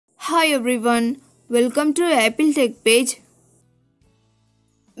Hi everyone, welcome to Apple Tech page.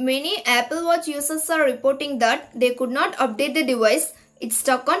 Many Apple Watch users are reporting that they could not update the device. It's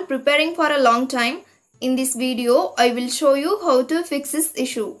stuck on preparing for a long time. In this video, I will show you how to fix this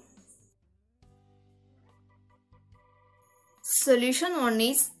issue. Solution 1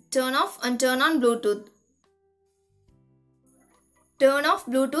 is turn off and turn on Bluetooth. Turn off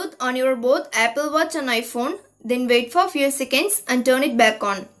Bluetooth on your both Apple Watch and iPhone, then wait for few seconds and turn it back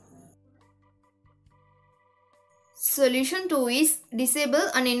on. Solution 2 is disable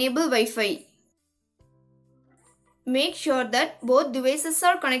and enable Wi-Fi. Make sure that both devices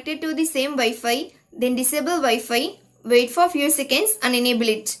are connected to the same Wi-Fi, then disable Wi-Fi, wait for few seconds and enable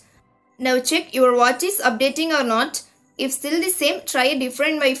it. Now check your watch is updating or not. If still the same, try a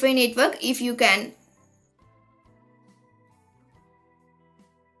different Wi-Fi network if you can.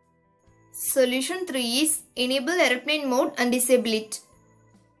 Solution 3 is enable airplane mode and disable it.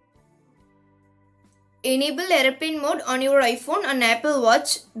 Enable airplane mode on your iPhone and Apple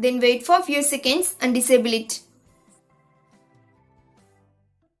Watch, then wait for few seconds and disable it.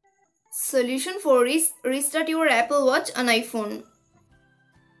 Solution 4 is restart your Apple Watch and iPhone.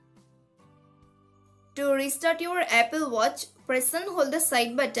 To restart your Apple Watch, press and hold the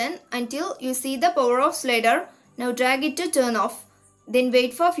side button until you see the power off slider. Now drag it to turn off. Then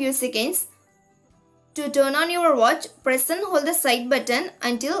wait for few seconds. To turn on your watch, press and hold the side button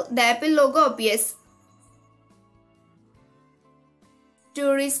until the Apple logo appears.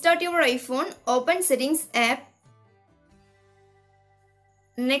 To restart your iPhone, open Settings app.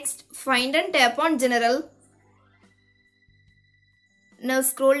 Next, find and tap on General. Now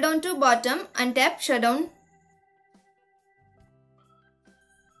scroll down to bottom and tap Shutdown.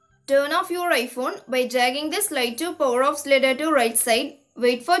 Turn off your iPhone by dragging the slide to power off slider to right side.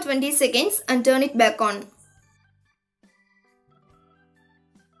 Wait for 20 seconds and turn it back on.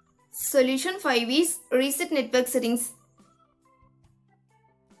 Solution 5 is reset network settings.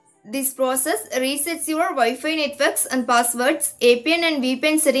 This process resets your Wi-Fi networks and passwords, APN and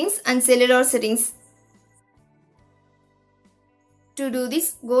VPN settings and cellular settings. To do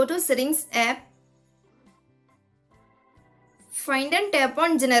this, go to Settings app. Find and tap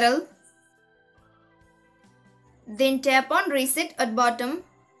on General. Then tap on Reset at bottom.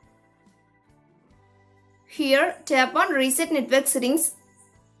 Here, tap on Reset Network Settings.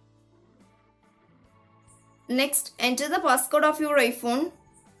 Next, enter the passcode of your iPhone.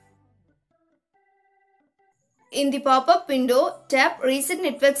 In the pop-up window, tap Reset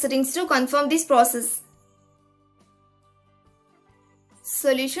Network Settings to confirm this process.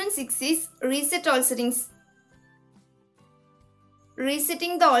 Solution 6 is Reset All Settings.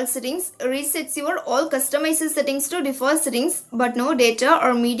 Resetting the all settings resets your all customized settings to default settings, but no data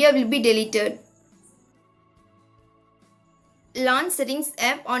or media will be deleted. Launch Settings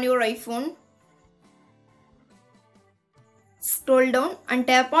app on your iPhone. Scroll down and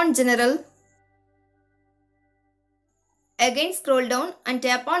tap on General. Again scroll down and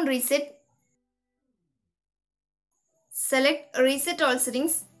tap on Reset. Select Reset All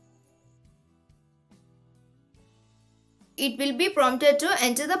Settings. It will be prompted to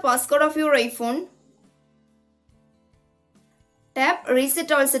enter the passcode of your iPhone. Tap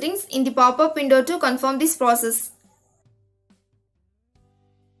Reset All Settings in the pop-up window to confirm this process.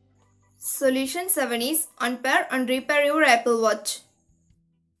 Solution 7 is unpair and repair your Apple Watch.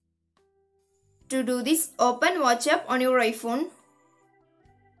 To do this, open Watch app on your iPhone.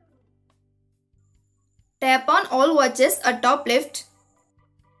 Tap on all watches at top left.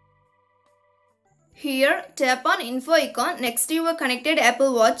 Here, tap on info icon next to your connected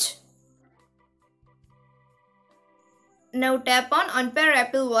Apple Watch. Now tap on Unpair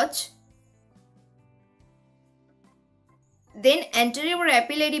Apple Watch. Then enter your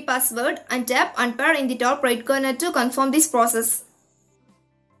Apple ID password and tap Unpair in the top right corner to confirm this process.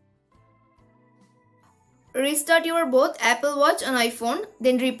 Restart your both Apple Watch and iPhone,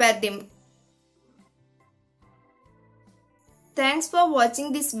 then repair them. Thanks for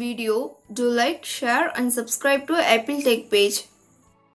watching this video. Do like, share and subscribe to Apple Tech page.